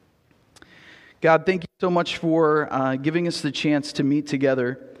God, thank you so much for giving us the chance to meet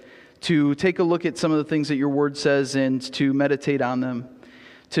together, to take a look at some of the things that your word says and to meditate on them,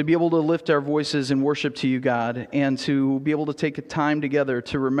 to be able to lift our voices in worship to you, God, and to be able to take a time together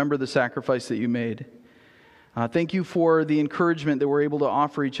to remember the sacrifice that you made. Thank you for the encouragement that we're able to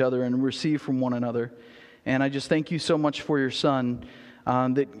offer each other and receive from one another. And I just thank you so much for your Son,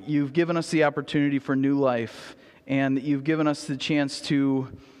 that you've given us the opportunity for new life, and that you've given us the chance to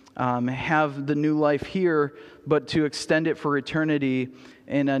have the new life here, but to extend it for eternity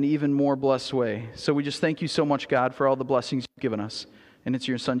in an even more blessed way. So we just thank you so much, God, for all the blessings you've given us. And it's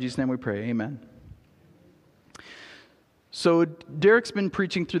in your Son, Jesus' name we pray. Amen. So Derek's been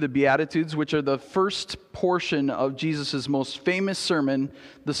preaching through the Beatitudes, which are the first portion of Jesus' most famous sermon,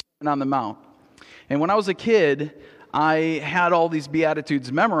 the Sermon on the Mount. And when I was a kid, I had all these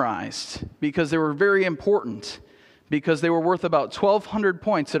Beatitudes memorized because they were very important, because they were worth about 1,200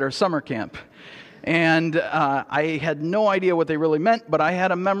 points at our summer camp. And I had no idea what they really meant, but I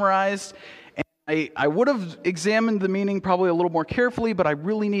had them memorized. I would have examined the meaning probably a little more carefully, but I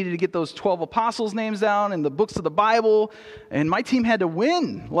really needed to get those 12 apostles' names down and the books of the Bible, and my team had to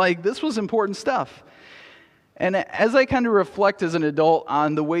win. Like, this was important stuff. And as I kind of reflect as an adult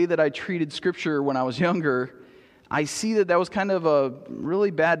on the way that I treated Scripture when I was younger, I see that was kind of a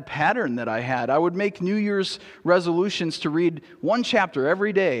really bad pattern that I had. I would make New Year's resolutions to read one chapter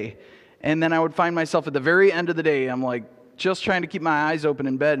every day, and then I would find myself at the very end of the day, I'm like just trying to keep my eyes open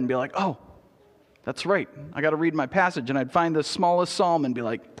in bed and be like, oh, that's right, I got to read my passage. And I'd find the smallest psalm and be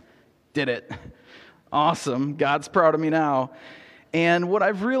like, did it. Awesome, God's proud of me now. And what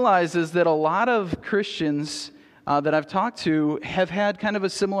I've realized is that a lot of Christians that I've talked to have had kind of a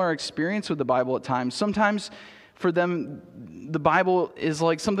similar experience with the Bible at times. Sometimes for them, the Bible is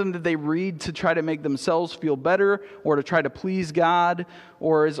like something that they read to try to make themselves feel better or to try to please God,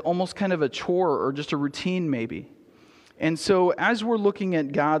 or is almost kind of a chore or just a routine maybe. And so as we're looking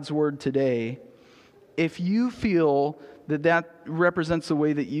at God's Word today, if you feel that represents the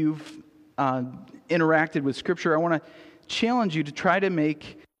way that you've interacted with Scripture, I want to challenge you to try to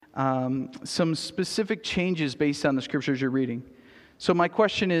make some specific changes based on the Scriptures you're reading. So my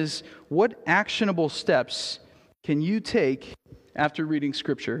question is, what actionable steps can you take after reading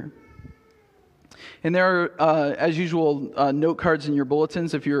Scripture? And there are, as usual, note cards in your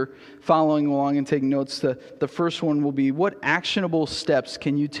bulletins. If you're following along and taking notes, the first one will be, what actionable steps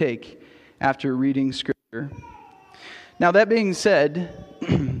can you take after reading Scripture? Now, that being said,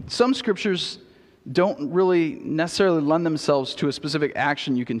 some Scriptures don't really necessarily lend themselves to a specific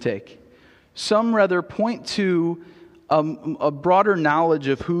action you can take. Some rather point to a broader knowledge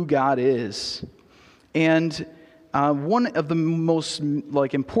of who God is. And one of the most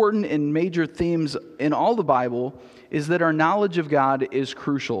important and major themes in all the Bible is that our knowledge of God is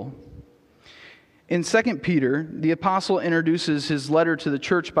crucial. In 2 Peter, the apostle introduces his letter to the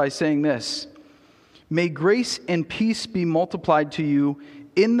church by saying this: "May grace and peace be multiplied to you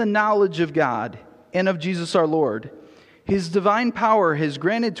in the knowledge of God and of Jesus our Lord. His divine power has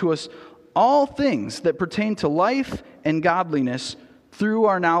granted to us all things that pertain to life and godliness through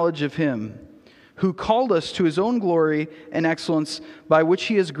our knowledge of Him, who called us to His own glory and excellence, by which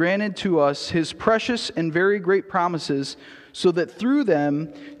He has granted to us His precious and very great promises, so that through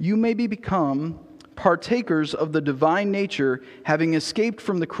them you may become partakers of the divine nature, having escaped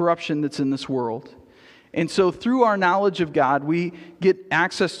from the corruption that's in this world." And so through our knowledge of God, we get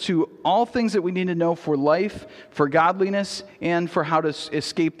access to all things that we need to know for life, for godliness, and for how to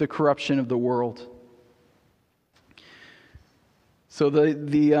escape the corruption of the world. So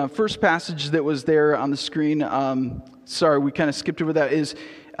the first passage that was there on the screen, we kind of skipped over that, is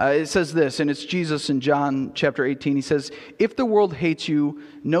it says this, and it's Jesus in John chapter 18. He says, "If the world hates you,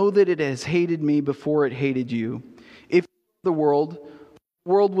 know that it has hated me before it hated you. If the world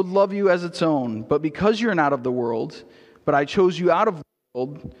would love you as its own, but because you're not of the world, but I chose you out of the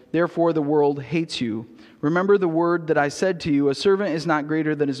world, therefore the world hates you. Remember the word that I said to you, a servant is not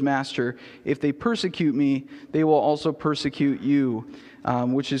greater than his master. If they persecute me, they will also persecute you,"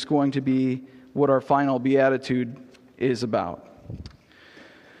 which is going to be what our final beatitude is about.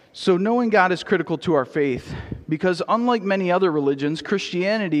 So knowing God is critical to our faith, because unlike many other religions,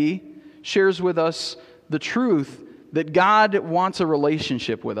 Christianity shares with us the truth that God wants a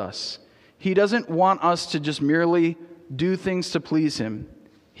relationship with us. He doesn't want us to just merely do things to please Him.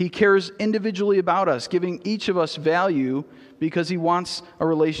 He cares individually about us, giving each of us value because He wants a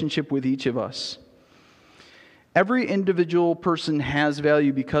relationship with each of us. Every individual person has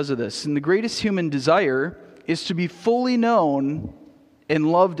value because of this, and the greatest human desire is to be fully known and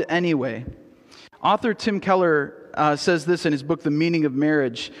loved anyway. Author Tim Keller says this in his book, The Meaning of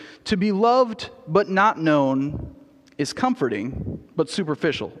Marriage: "To be loved but not known is comforting but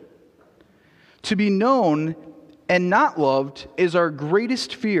superficial. To be known and not loved is our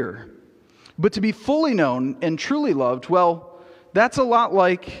greatest fear. But to be fully known and truly loved, well, that's a lot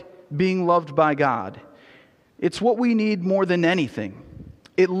like being loved by God. It's what we need more than anything.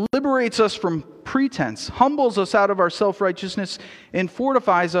 It liberates us from pretense, humbles us out of our self-righteousness, and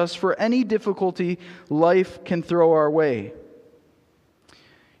fortifies us for any difficulty life can throw our way."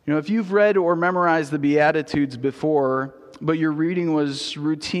 You know, if you've read or memorized the Beatitudes before, but your reading was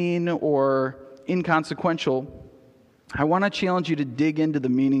routine or inconsequential, I want to challenge you to dig into the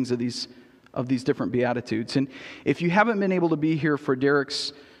meanings of these different Beatitudes. And if you haven't been able to be here for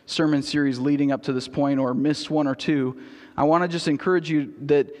Derek's sermon series leading up to this point, or missed one or two, I want to just encourage you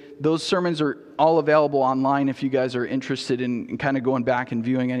that those sermons are all available online if you guys are interested in kind of going back and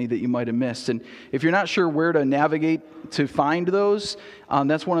viewing any that you might have missed. And if you're not sure where to navigate to find those,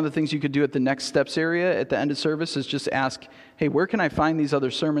 that's one of the things you could do at the Next Steps area at the end of service, is just ask, hey, where can I find these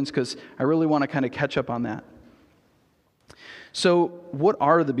other sermons? Because I really want to kind of catch up on that. So what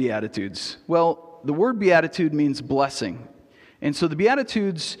are the Beatitudes? Well, the word beatitude means blessing. And so the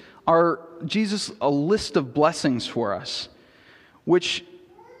Beatitudes are a list of blessings for us, which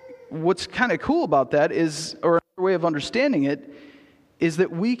what's kind of cool about that is, or another way of understanding it, is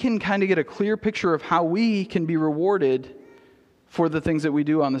that we can kind of get a clear picture of how we can be rewarded for the things that we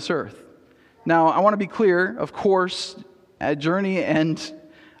do on this earth. Now, I want to be clear, of course, at Journey and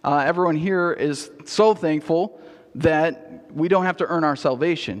everyone here is so thankful that we don't have to earn our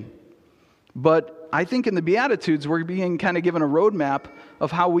salvation. But I think in the Beatitudes, we're being kind of given a roadmap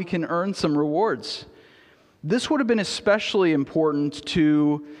of how we can earn some rewards. This would have been especially important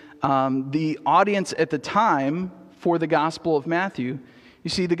to the audience at the time for the Gospel of Matthew. You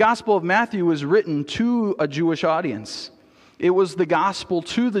see, the Gospel of Matthew was written to a Jewish audience. It was the gospel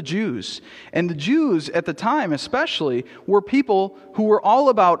to the Jews. And the Jews at the time especially were people who were all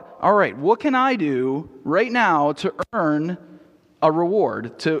about, all right, what can I do right now to earn a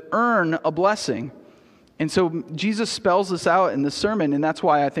reward, to earn a blessing? And so Jesus spells this out in the sermon, and that's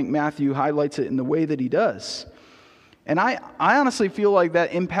why I think Matthew highlights it in the way that he does. And I honestly feel like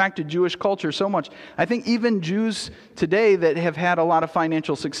that impacted Jewish culture so much. I think even Jews today that have had a lot of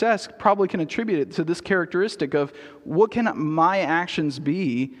financial success probably can attribute it to this characteristic of, what can my actions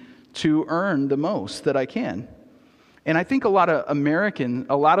be to earn the most that I can? And I think a lot of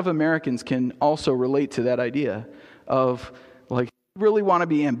Americans can also relate to that idea of, like, really want to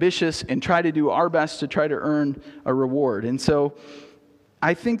be ambitious and try to do our best to try to earn a reward. And so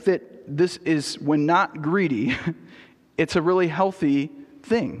I think that this is, when not greedy, it's a really healthy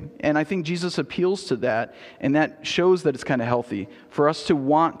thing. And I think Jesus appeals to that, and that shows that it's kind of healthy for us to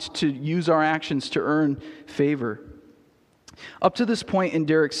want to use our actions to earn favor. Up to this point in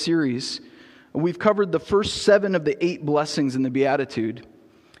Derek's series, we've covered the first 7 of the 8 blessings in the Beatitude.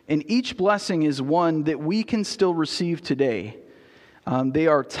 And each blessing is one that we can still receive today. They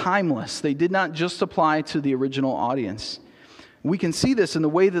are timeless. They did not just apply to the original audience. We can see this in the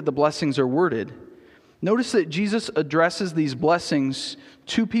way that the blessings are worded. Notice that Jesus addresses these blessings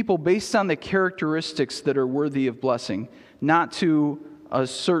to people based on the characteristics that are worthy of blessing, not to a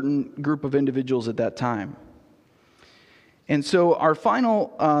certain group of individuals at that time. And so our final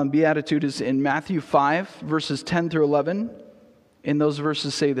beatitude is in Matthew 5, verses 10 through 11. And those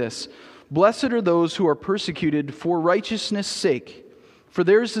verses say this: "Blessed are those who are persecuted for righteousness' sake, for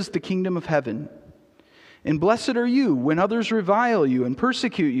theirs is the kingdom of heaven. And blessed are you when others revile you and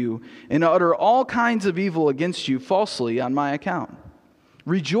persecute you and utter all kinds of evil against you falsely on my account.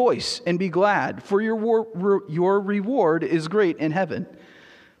 Rejoice and be glad, for your reward is great in heaven.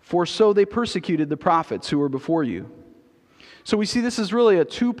 For so they persecuted the prophets who were before you." So we see this is really a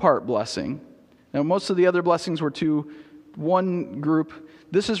 2-part blessing. Now, most of the other blessings were to one group.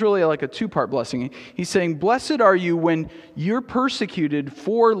 This is really like a 2-part blessing. He's saying, blessed are you when you're persecuted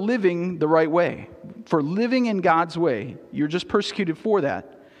for living the right way, for living in God's way. You're just persecuted for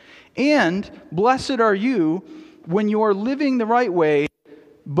that. And blessed are you when you are living the right way,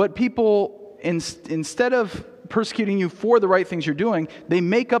 but people, instead of persecuting you for the right things you're doing, they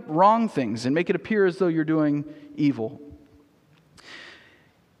make up wrong things and make it appear as though you're doing evil.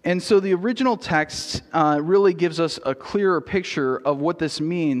 And so the original text really gives us a clearer picture of what this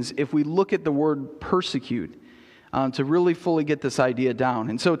means if we look at the word persecute to really fully get this idea down.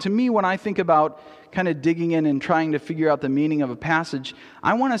 And so to me, when I think about kind of digging in and trying to figure out the meaning of a passage,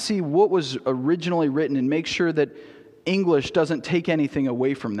 I want to see what was originally written and make sure that English doesn't take anything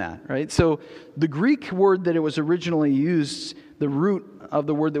away from that, right? So the Greek word that it was originally used, The root of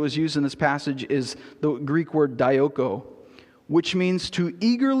the word that was used in this passage is the Greek word dioko, which means to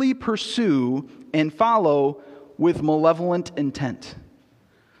eagerly pursue and follow with malevolent intent.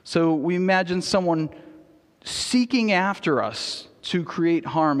 So we imagine someone seeking after us to create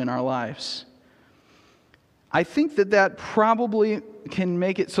harm in our lives. I think that probably can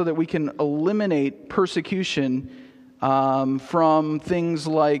make it so that we can eliminate persecution from things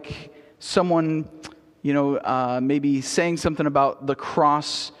like someone, maybe saying something about the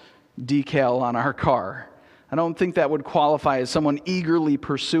cross decal on our car. I don't think that would qualify as someone eagerly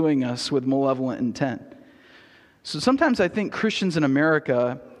pursuing us with malevolent intent. So sometimes I think Christians in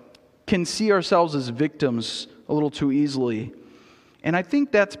America can see ourselves as victims a little too easily. And I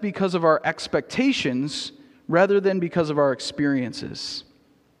think that's because of our expectations rather than because of our experiences.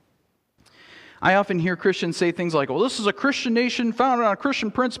 I often hear Christians say things like, well, this is a Christian nation founded on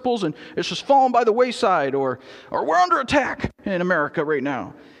Christian principles and it's just fallen by the wayside, or we're under attack in America right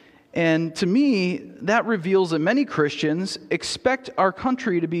now. And to me, that reveals that many Christians expect our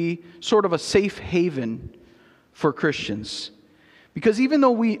country to be sort of a safe haven for Christians. Because even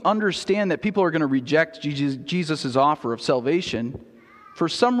though we understand that people are going to reject Jesus' offer of salvation, for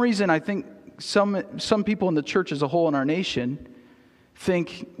some reason I think some people in the church as a whole in our nation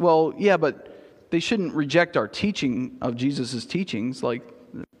think, well, yeah, but they shouldn't reject our teaching of Jesus' teachings,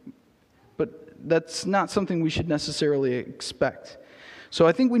 but that's not something we should necessarily expect. So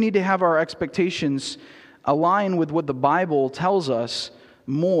I think we need to have our expectations align with what the Bible tells us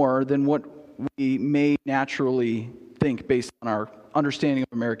more than what we may naturally think based on our understanding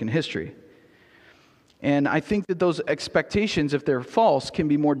of American history. And I think that those expectations, if they're false, can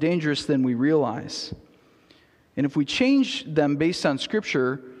be more dangerous than we realize. And if we change them based on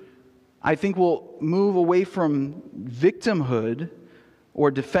Scripture, I think we'll move away from victimhood or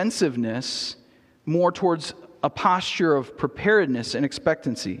defensiveness more towards a posture of preparedness and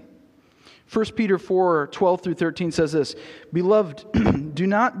expectancy. 1 Peter 4:12-13 says this, "Beloved, do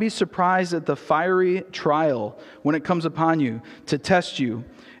not be surprised at the fiery trial when it comes upon you to test you,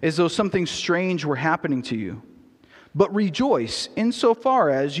 as though something strange were happening to you. But rejoice insofar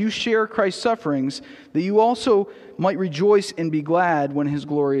as you share Christ's sufferings, that you also might rejoice and be glad when his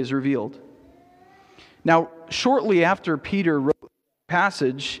glory is revealed." Now, shortly after Peter wrote the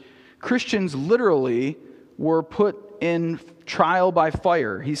passage, Christians literally were put in trial by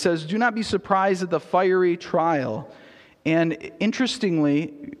fire. He says, do not be surprised at the fiery trial. And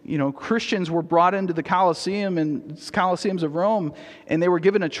interestingly, Christians were brought into the Colosseum and Colosseums of Rome, and they were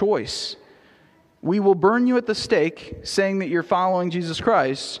given a choice. We will burn you at the stake, saying that you're following Jesus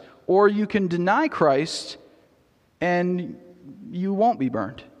Christ, or you can deny Christ and you won't be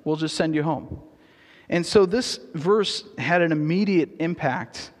burned. We'll just send you home. And so this verse had an immediate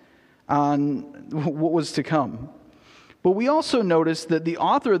impact on what was to come. But we also notice that the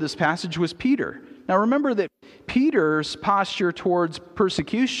author of this passage was Peter. Now remember that Peter's posture towards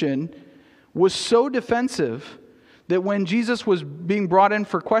persecution was so defensive that when Jesus was being brought in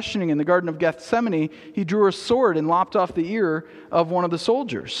for questioning in the Garden of Gethsemane, he drew a sword and lopped off the ear of one of the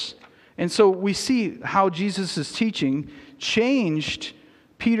soldiers. And so we see how Jesus' teaching changed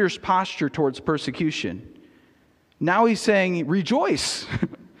Peter's posture towards persecution. Now he's saying, rejoice.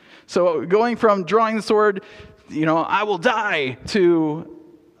 So going from drawing the sword, I will die, to,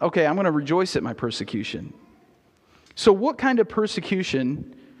 okay, I'm going to rejoice at my persecution. So what kind of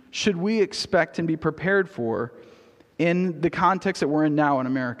persecution should we expect and be prepared for in the context that we're in now in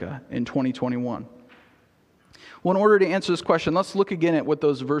America in 2021? Well, in order to answer this question, let's look again at what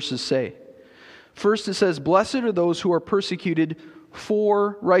those verses say. First, it says, "Blessed are those who are persecuted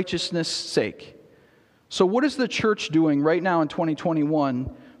for righteousness' sake." So what is the church doing right now in 2021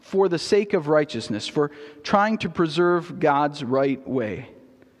 for the sake of righteousness, for trying to preserve God's right way?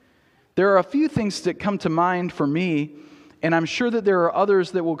 There are a few things that come to mind for me, and I'm sure that there are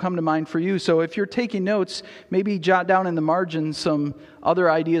others that will come to mind for you. So if you're taking notes, maybe jot down in the margin some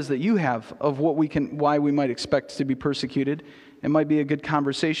other ideas that you have of why we might expect to be persecuted. It might be a good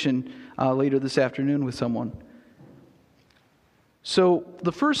conversation later this afternoon with someone. So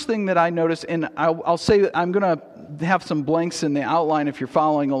the first thing that I noticed, and I'll say that I'm going to have some blanks in the outline if you're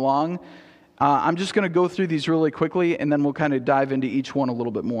following along. I'm just going to go through these really quickly, and then we'll kind of dive into each one a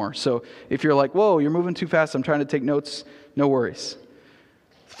little bit more. So if you're like, whoa, you're moving too fast, I'm trying to take notes, no worries.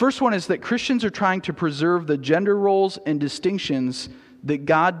 First one is that Christians are trying to preserve the gender roles and distinctions that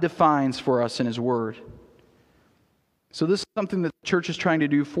God defines for us in His Word. So this is something that the church is trying to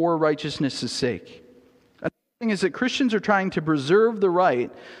do for righteousness' sake. Another thing is that Christians are trying to preserve the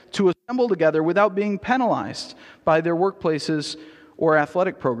right to assemble together without being penalized by their workplaces or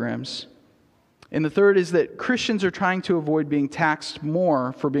athletic programs. And the third is that Christians are trying to avoid being taxed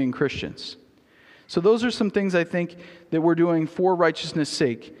more for being Christians. So those are some things I think that we're doing for righteousness'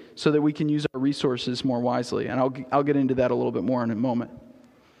 sake so that we can use our resources more wisely. And I'll get into that a little bit more in a moment.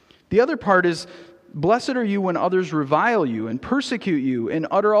 The other part is, blessed are you when others revile you and persecute you and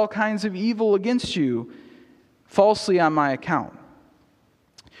utter all kinds of evil against you falsely on my account.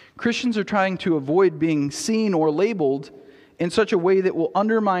 Christians are trying to avoid being seen or labeled in such a way that will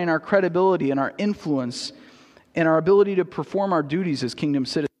undermine our credibility and our influence and our ability to perform our duties as kingdom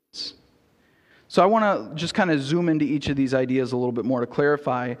citizens. So I want to just kind of zoom into each of these ideas a little bit more to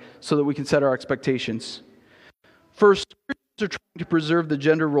clarify so that we can set our expectations. First, Christians are trying to preserve the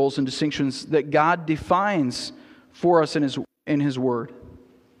gender roles and distinctions that God defines for us in His Word.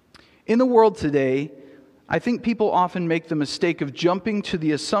 In the world today, I think people often make the mistake of jumping to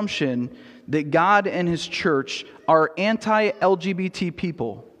the assumption that God and His church are anti-LGBT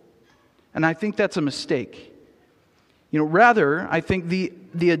people. And I think that's a mistake. Rather, I think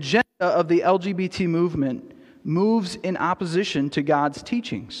the agenda of the LGBT movement moves in opposition to God's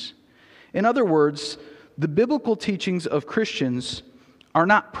teachings. In other words, the biblical teachings of Christians are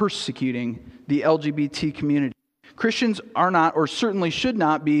not persecuting the LGBT community. Christians are not, or certainly should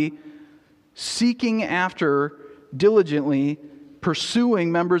not be, seeking after, diligently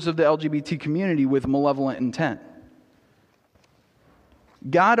pursuing members of the LGBT community with malevolent intent.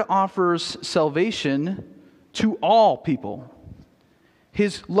 God offers salvation to all people.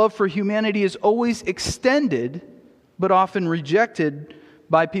 His love for humanity is always extended, but often rejected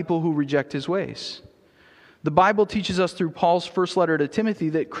by people who reject His ways. The Bible teaches us through Paul's first letter to Timothy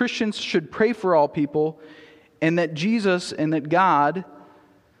that Christians should pray for all people, and that Jesus and that God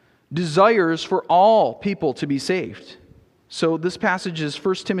desires for all people to be saved. So this passage is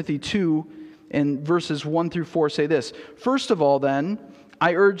 1 Timothy 2, and verses 1 through 4 say this: First of all, then,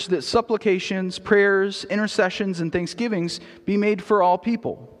 I urge that supplications, prayers, intercessions, and thanksgivings be made for all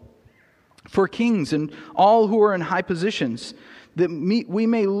people, for kings and all who are in high positions, that we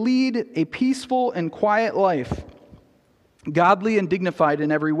may lead a peaceful and quiet life, godly and dignified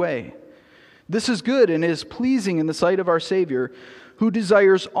in every way. This is good and is pleasing in the sight of our Savior, who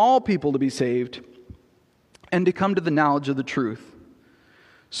desires all people to be saved and to come to the knowledge of the truth.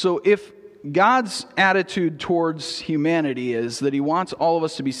 So if God's attitude towards humanity is that He wants all of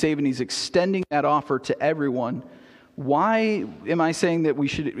us to be saved and He's extending that offer to everyone, why am I saying that we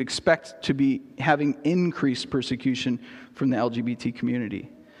should expect to be having increased persecution from the LGBT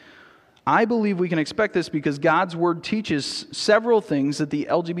community? I believe we can expect this because God's Word teaches several things that the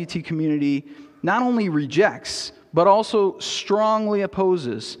LGBT community not only rejects, but also strongly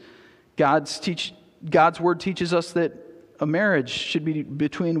opposes. God's Word teaches us that a marriage should be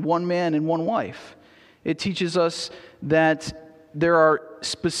between one man and one wife. It teaches us that there are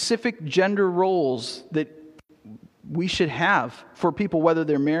specific gender roles that we should have for people, whether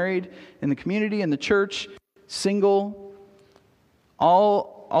they're married, in the community, in the church, single.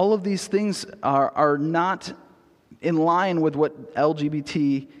 All of these things are not in line with what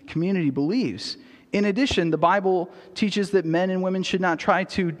LGBT community believes. In addition, the Bible teaches that men and women should not try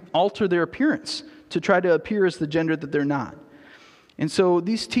to alter their appearance, to try to appear as the gender that they're not. And so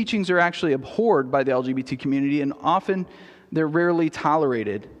these teachings are actually abhorred by the LGBT community, and often they're rarely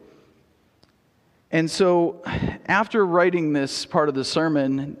tolerated. And so after writing this part of the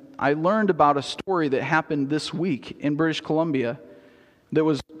sermon, I learned about a story that happened this week in British Columbia that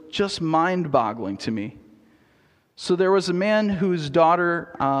was just mind-boggling to me. So there was a man whose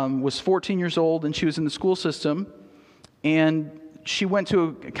daughter was 14 years old, and she was in the school system, and she went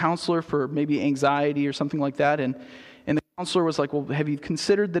to a counselor for maybe anxiety or something like that, and the counselor was like, well, have you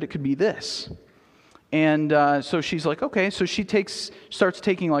considered that it could be this? And so she's like, okay. So she starts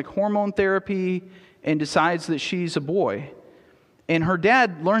taking like hormone therapy and decides that she's a boy. And her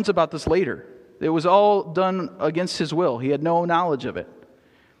dad learns about this later. It was all done against his will. He had no knowledge of it.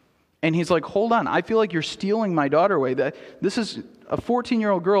 And he's like, hold on, I feel like you're stealing my daughter away. This is a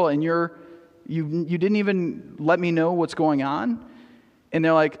 14-year-old girl, and you didn't even let me know what's going on? And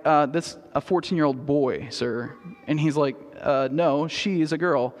they're like, that's a 14-year-old boy, sir. And he's like, no, she is a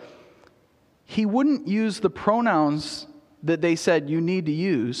girl. He wouldn't use the pronouns that they said you need to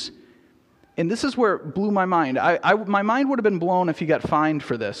use. And this is where it blew my mind. My mind would have been blown if he got fined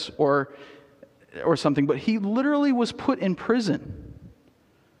for this or something, but he literally was put in prison.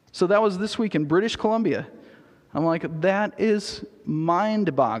 So that was this week in British Columbia. I'm like, that is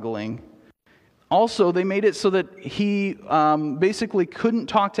mind-boggling. Also, they made it so that he basically couldn't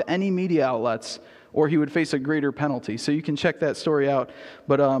talk to any media outlets or he would face a greater penalty. So you can check that story out.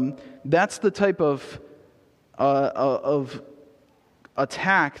 But that's the type of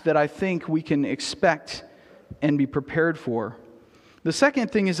attack that I think we can expect and be prepared for. The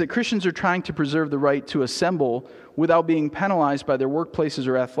second thing is that Christians are trying to preserve the right to assemble without being penalized by their workplaces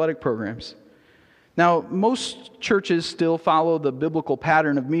or athletic programs. Now, most churches still follow the biblical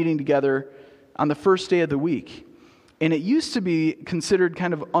pattern of meeting together on the first day of the week. And it used to be considered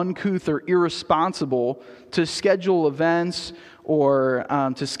kind of uncouth or irresponsible to schedule events or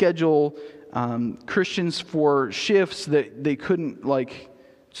to schedule Christians for shifts that they couldn't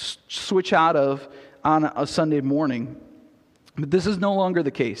switch out of on a Sunday morning. But this is no longer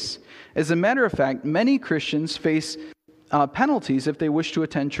the case. As a matter of fact, many Christians face penalties if they wish to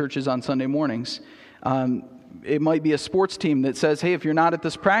attend churches on Sunday mornings. It might be a sports team that says, hey, if you're not at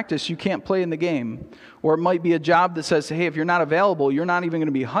this practice, you can't play in the game. Or it might be a job that says, hey, if you're not available, you're not even going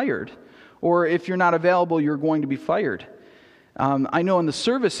to be hired. Or if you're not available, you're going to be fired. I know in the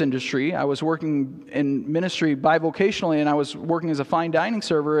service industry, I was working in ministry bivocationally, and I was working as a fine dining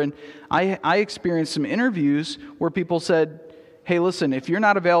server, and I experienced some interviews where people said, hey, listen, if you're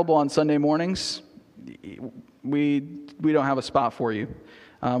not available on Sunday mornings, we don't have a spot for you.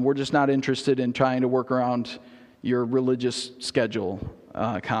 We're just not interested in trying to work around your religious schedule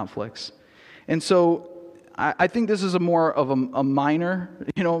conflicts. And so I think this is a more of a minor,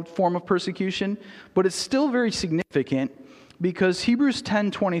 form of persecution, but it's still very significant because Hebrews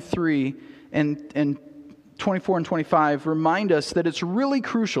 10:23 and 24 and 25 remind us that it's really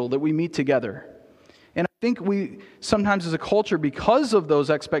crucial that we meet together. And I think we sometimes as a culture, because of those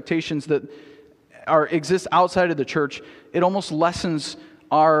expectations that exist outside of the church, it almost lessens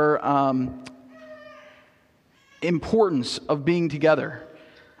our importance of being together,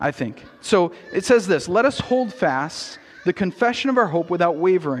 I think. So it says this, let us hold fast the confession of our hope without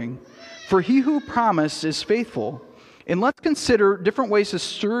wavering, for he who promised is faithful. And let's consider different ways to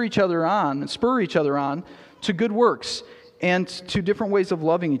spur each other on to good works and to different ways of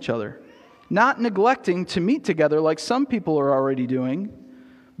loving each other. Not neglecting to meet together like some people are already doing,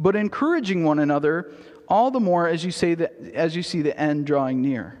 but encouraging one another all the more as you see the end drawing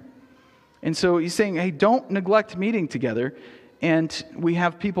near. And so he's saying, hey, don't neglect meeting together. And we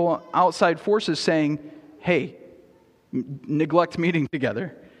have people outside forces saying, hey, neglect meeting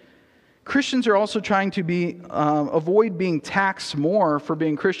together. Christians are also trying to avoid being taxed more for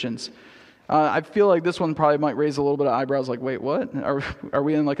being Christians. I feel like this one probably might raise a little bit of eyebrows, like, wait, what? Are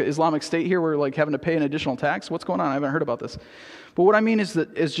we in like an Islamic state here where we're having to pay an additional tax? What's going on? I haven't heard about this. But what I mean is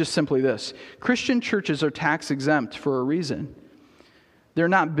just simply this. Christian churches are tax exempt for a reason. They're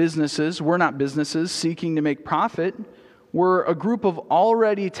not businesses. We're not businesses seeking to make profit. We're a group of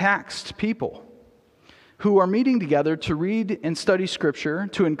already taxed people who are meeting together to read and study Scripture,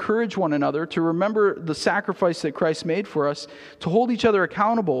 to encourage one another, to remember the sacrifice that Christ made for us, to hold each other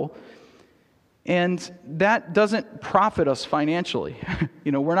accountable. And that doesn't profit us financially.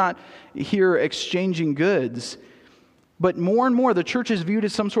 We're not here exchanging goods. But more and more, the church is viewed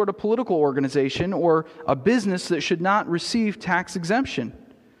as some sort of political organization or a business that should not receive tax exemption.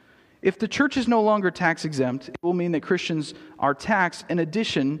 If the church is no longer tax exempt, it will mean that Christians are taxed an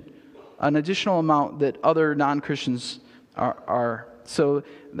additional amount that other non-Christians are. So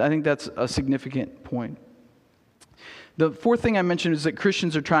I think that's a significant point. The fourth thing I mentioned is that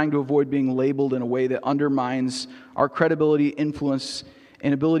Christians are trying to avoid being labeled in a way that undermines our credibility, influence,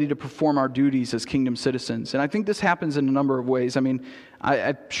 and ability to perform our duties as kingdom citizens. And I think this happens in a number of ways. I mean,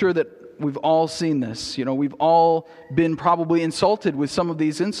 I'm sure that we've all seen this. We've all been probably insulted with some of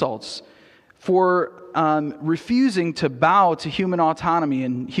these insults for refusing to bow to human autonomy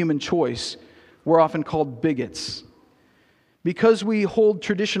and human choice. We're often called bigots. Because we hold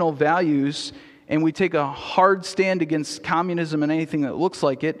traditional values and we take a hard stand against communism and anything that looks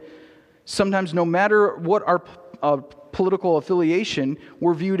like it, sometimes no matter what our political affiliation,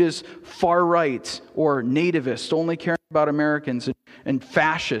 we're viewed as far right or nativist, only caring about Americans, and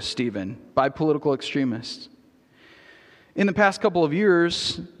fascist even by political extremists. In the past couple of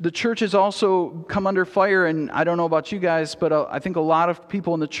years, the church has also come under fire, and I don't know about you guys, but I think a lot of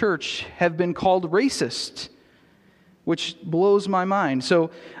people in the church have been called racist, which blows my mind.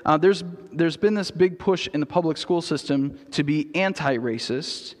 So there's been this big push in the public school system to be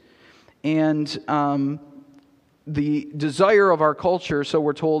anti-racist, and the desire of our culture, so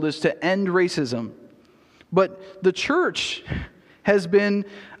we're told, is to end racism. But the church has been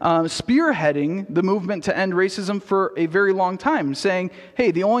spearheading the movement to end racism for a very long time, saying, hey,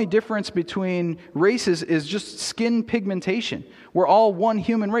 the only difference between races is just skin pigmentation. We're all one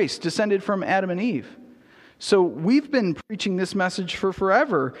human race, descended from Adam and Eve. So we've been preaching this message for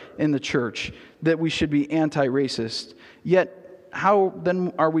forever in the church, that we should be anti-racist. Yet how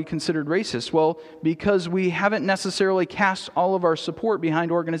then are we considered racist? Well, because we haven't necessarily cast all of our support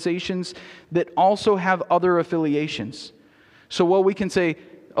behind organizations that also have other affiliations. So while we can say,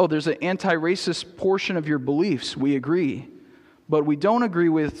 oh, there's an anti-racist portion of your beliefs, we agree. But we don't agree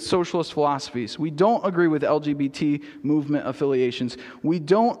with socialist philosophies. We don't agree with LGBT movement affiliations. We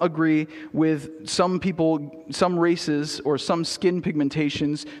don't agree with some people, some races, or some skin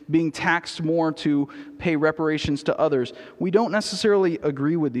pigmentations being taxed more to pay reparations to others. We don't necessarily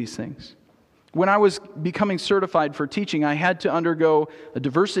agree with these things. When I was becoming certified for teaching, I had to undergo a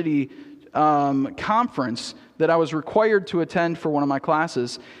diversity conference that I was required to attend for one of my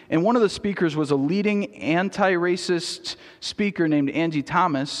classes. And one of the speakers was a leading anti-racist speaker named Angie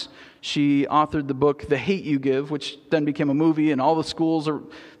Thomas. She authored the book, The Hate U Give, which then became a movie, and all the schools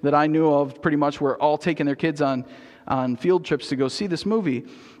that I knew of pretty much were all taking their kids on field trips to go see this movie.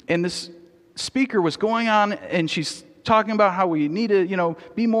 And this speaker was going on, and she's talking about how we need to,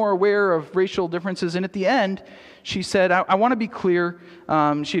 be more aware of racial differences. And at the end, she said, I want to be clear.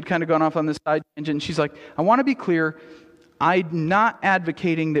 She had kind of gone off on this side tangent. She's like, I want to be clear. I'm not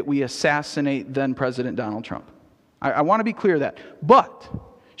advocating that we assassinate then President Donald Trump. I want to be clear that. But,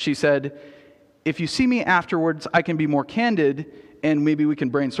 she said, if you see me afterwards, I can be more candid, and maybe we can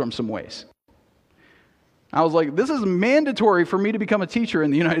brainstorm some ways. I was like, this is mandatory for me to become a teacher in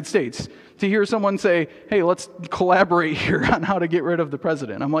the United States, to hear someone say, hey, let's collaborate here on how to get rid of the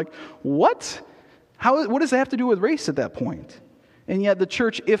president. I'm like, what? What does that have to do with race at that point? And yet the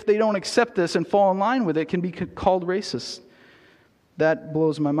church, if they don't accept this and fall in line with it, can be called racist. That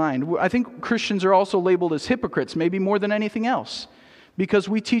blows my mind. I think Christians are also labeled as hypocrites, maybe more than anything else, because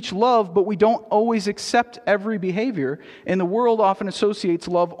we teach love, but we don't always accept every behavior, and the world often associates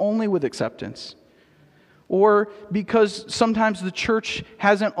love only with acceptance. Or because sometimes the church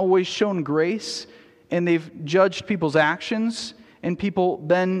hasn't always shown grace, and they've judged people's actions, and people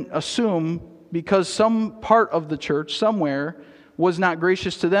then assume, because some part of the church somewhere was not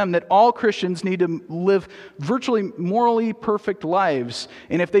gracious to them, that all Christians need to live virtually morally perfect lives.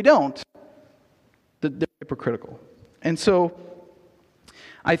 And if they don't, they're hypocritical. And so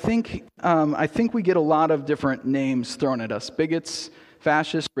I think we get a lot of different names thrown at us. Bigots,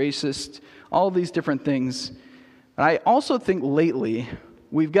 fascist, racist, all these different things. I also think lately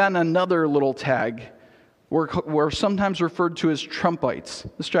we've gotten another little tag. We're sometimes referred to as Trumpites.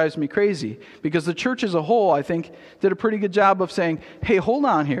 This drives me crazy because the church as a whole, I think, did a pretty good job of saying, hey, hold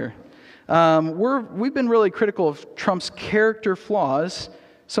on here. We've been really critical of Trump's character flaws,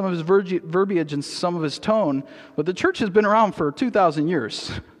 some of his verbiage and some of his tone, but the church has been around for 2,000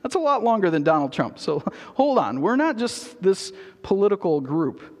 years. That's a lot longer than Donald Trump. So hold on. We're not just this political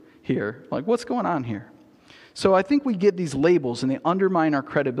group here. Like, what's going on here? So I think we get these labels and they undermine our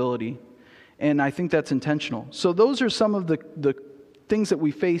credibility. And I think that's intentional. So those are some of the things that we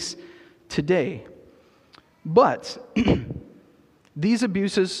face today. But these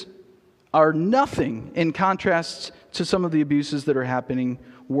abuses are nothing in contrast to some of the abuses that are happening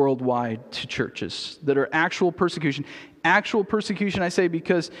worldwide to churches, that are actual persecution. Actual persecution, I say,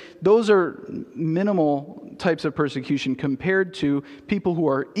 because those are minimal types of persecution compared to people who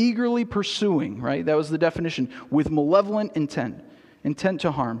are eagerly pursuing, right? That was the definition, with malevolent intent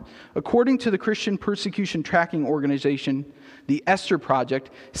to harm. According to the Christian Persecution Tracking Organization, the Esther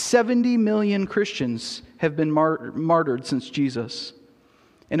Project, 70 million Christians have been martyred since Jesus.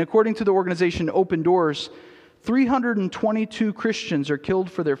 And according to the organization Open Doors, 322 Christians are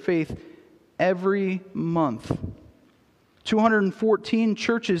killed for their faith every month. 214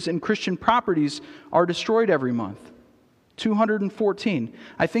 churches and Christian properties are destroyed every month. 214.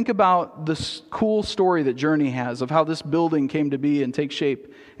 I think about this cool story that Journey has of how this building came to be and take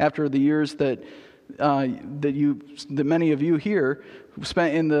shape after the years that many of you here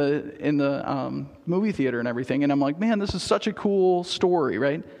spent in the movie theater and everything. And I'm like, man, this is such a cool story,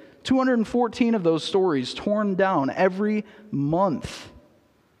 right? 214 of those stories torn down every month,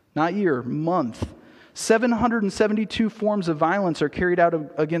 not year, month. 772 forms of violence are carried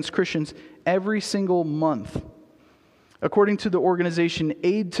out against Christians every single month. According to the organization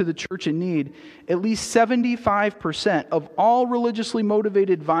Aid to the Church in Need, at least 75% of all religiously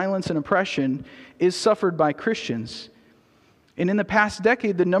motivated violence and oppression is suffered by Christians. And in the past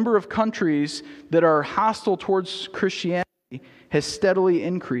decade, the number of countries that are hostile towards Christianity has steadily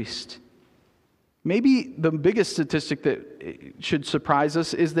increased. Maybe the biggest statistic that should surprise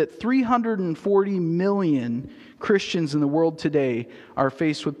us is that 340 million Christians in the world today are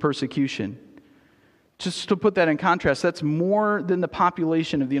faced with persecution. Just to put that in contrast, that's more than the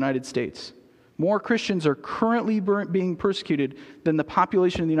population of the United States. More Christians are currently being persecuted than the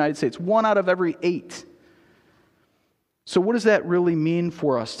population of the United States. 1 out of every 8. So what does that really mean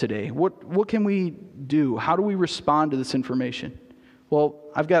for us today? What can we do? How do we respond to this information? Well,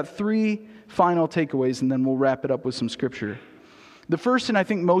 I've got 3 final takeaways, and then we'll wrap it up with some scripture. The first, and I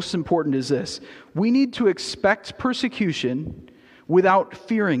think most important, is this. We need to expect persecution without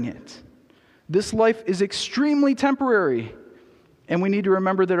fearing it. This life is extremely temporary, and we need to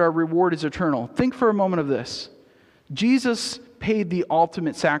remember that our reward is eternal. Think for a moment of this. Jesus paid the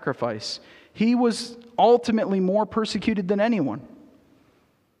ultimate sacrifice. He was ultimately more persecuted than anyone.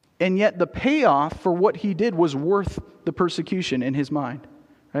 And yet the payoff for what he did was worth the persecution in his mind,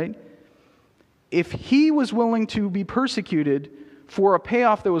 right? If he was willing to be persecuted for a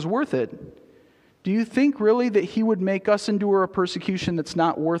payoff that was worth it, do you think really that he would make us endure a persecution that's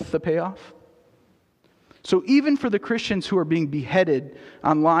not worth the payoff? So even for the Christians who are being beheaded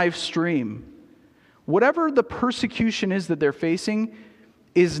on live stream, whatever the persecution is that they're facing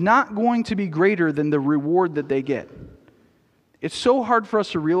is not going to be greater than the reward that they get. It's so hard for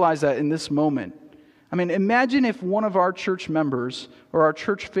us to realize that in this moment. I mean, imagine if one of our church members or our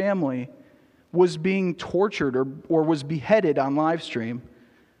church family was being tortured or was beheaded on live stream.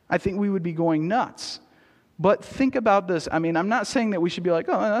 I think we would be going nuts. But think about this. I mean, I'm not saying that we should be like,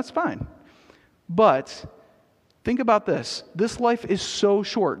 oh, that's fine. But think about this. This life is so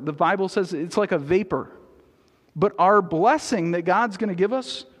short. The Bible says it's like a vapor. But our blessing that God's going to give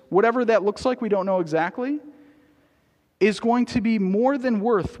us, whatever that looks like, we don't know exactly, is going to be more than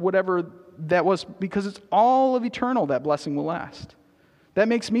worth whatever that was, because it's all of eternal, that blessing will last. That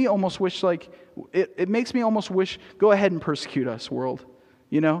makes me almost wish, it makes me almost wish, go ahead and persecute us, world.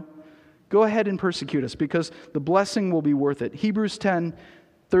 You know? Go ahead and persecute us, because the blessing will be worth it. Hebrews 10,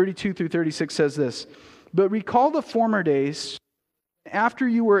 32 through 36 says this, "But recall the former days, after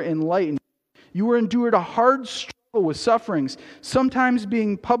you were enlightened, you were endured a hard struggle with sufferings, sometimes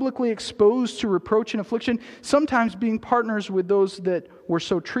being publicly exposed to reproach and affliction, sometimes being partners with those that were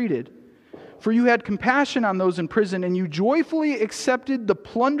so treated. For you had compassion on those in prison, and you joyfully accepted the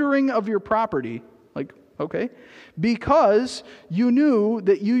plundering of your property." Like, okay. "Because you knew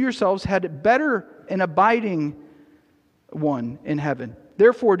that you yourselves had better and abiding one in heaven.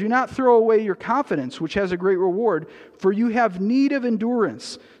 Therefore, do not throw away your confidence, which has a great reward, for you have need of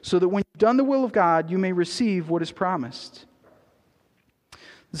endurance, so that when you've done the will of God, you may receive what is promised."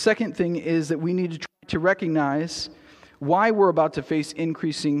 The second thing is that we need to try to recognize why we're about to face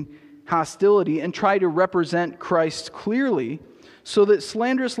increasing hostility and try to represent Christ clearly so that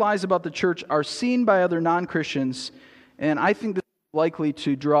slanderous lies about the church are seen by other non-Christians, and I think this is likely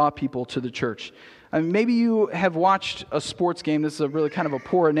to draw people to the church. Maybe you have watched a sports game. This is a really kind of a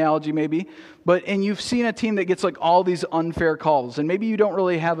poor analogy maybe, and you've seen a team that gets like all these unfair calls, and maybe you don't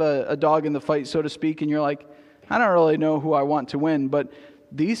really have a dog in the fight, so to speak, and you're like, I don't really know who I want to win, but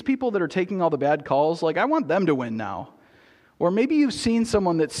these people that are taking all the bad calls, like I want them to win now. Or maybe you've seen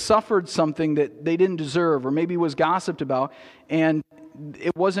someone that suffered something that they didn't deserve, or maybe was gossiped about, and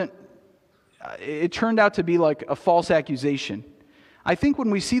it turned out to be like a false accusation. I think when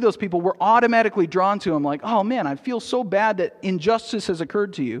we see those people, we're automatically drawn to them like, oh man, I feel so bad that injustice has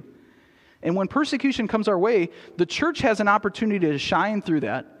occurred to you. And when persecution comes our way, the church has an opportunity to shine through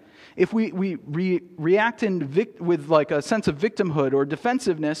that. If we react with like a sense of victimhood or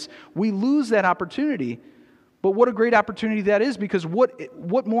defensiveness, we lose that opportunity. But what a great opportunity that is, because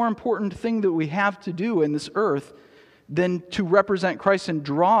what more important thing that we have to do in this earth than to represent Christ and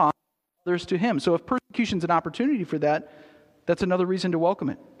draw others to Him? So if persecution is an opportunity for that, that's another reason to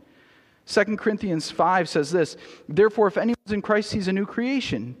welcome it. 2 Corinthians 5 says this, "Therefore, if anyone's in Christ, he's a new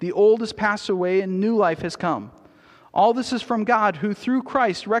creation. The old has passed away and new life has come. All this is from God, who through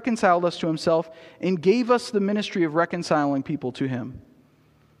Christ reconciled us to Himself and gave us the ministry of reconciling people to Him."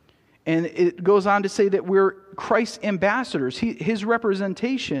 And it goes on to say that we're Christ's ambassadors, His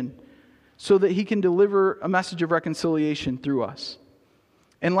representation, so that He can deliver a message of reconciliation through us.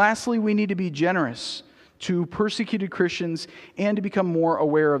 And lastly, we need to be generous to persecuted Christians and to become more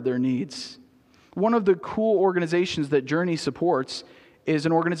aware of their needs. One of the cool organizations that Journey supports is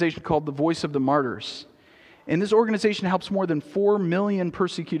an organization called the Voice of the Martyrs. And this organization helps more than 4 million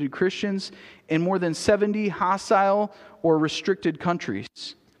persecuted Christians in more than 70 hostile or restricted countries.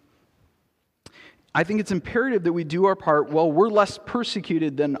 I think it's imperative that we do our part while we're less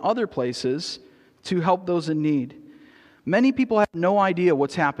persecuted than other places to help those in need. Many people have no idea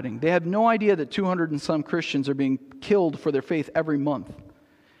what's happening. They have no idea that 200 and some Christians are being killed for their faith every month.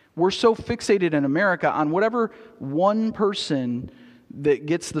 We're so fixated in America on whatever one person that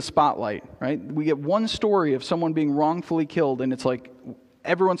gets the spotlight, right? We get one story of someone being wrongfully killed, and it's like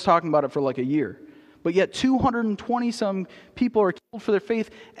everyone's talking about it for like a year. But yet 220 some people are killed for their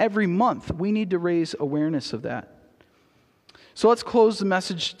faith every month. We need to raise awareness of that. So let's close the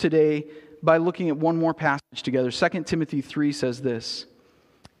message today by looking at one more passage together. 2 Timothy 3 says this,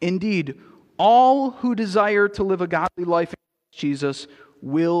 "Indeed, all who desire to live a godly life in Jesus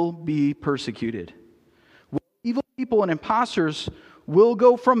will be persecuted. Evil people and imposters will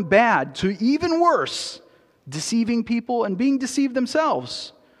go from bad to even worse, deceiving people and being deceived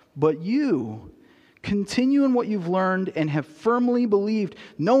themselves. But you continue in what you've learned and have firmly believed,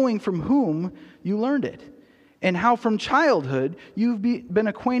 knowing from whom you learned it, and how from childhood you've been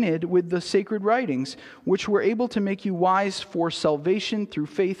acquainted with the sacred writings, which were able to make you wise for salvation through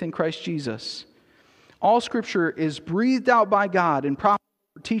faith in Christ Jesus. All Scripture is breathed out by God and profitable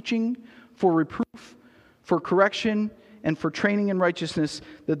for teaching, for reproof, for correction, and for training in righteousness,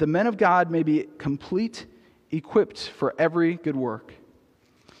 that the men of God may be complete, equipped for every good work."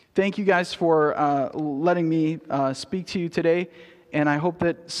 Thank you guys for letting me speak to you today, and I hope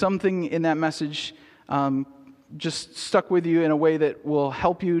that something in that message just stuck with you in a way that will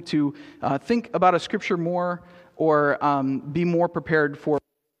help you to think about a Scripture more, or be more prepared for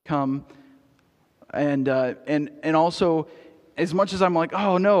come. And also, as much as I'm like,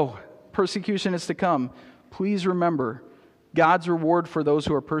 oh no, persecution is to come, please remember, God's reward for those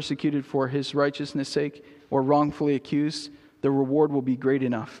who are persecuted for His righteousness' sake or wrongfully accused, the reward will be great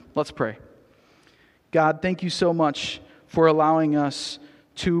enough. Let's pray. God, thank you so much for allowing us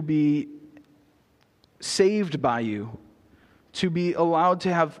to be saved by you, to be allowed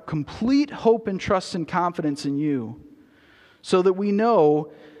to have complete hope and trust and confidence in you, so that we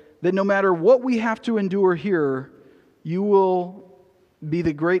know that no matter what we have to endure here, you will be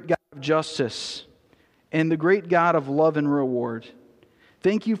the great God of justice and the great God of love and reward.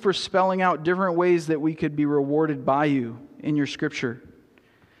 Thank you for spelling out different ways that we could be rewarded by you in your Scripture.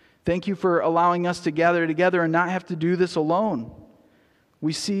 Thank you for allowing us to gather together and not have to do this alone.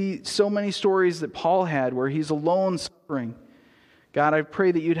 We see so many stories that Paul had where he's alone suffering. God, I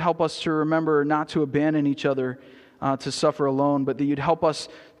pray that you'd help us to remember not to abandon each other to suffer alone, but that you'd help us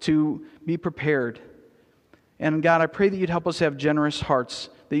to be prepared. And God, I pray that you'd help us to have generous hearts,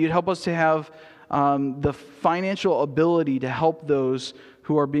 that you'd help us to have the financial ability to help those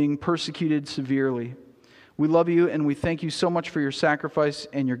who are being persecuted severely. We love you and we thank you so much for your sacrifice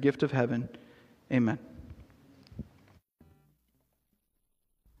and your gift of heaven. Amen.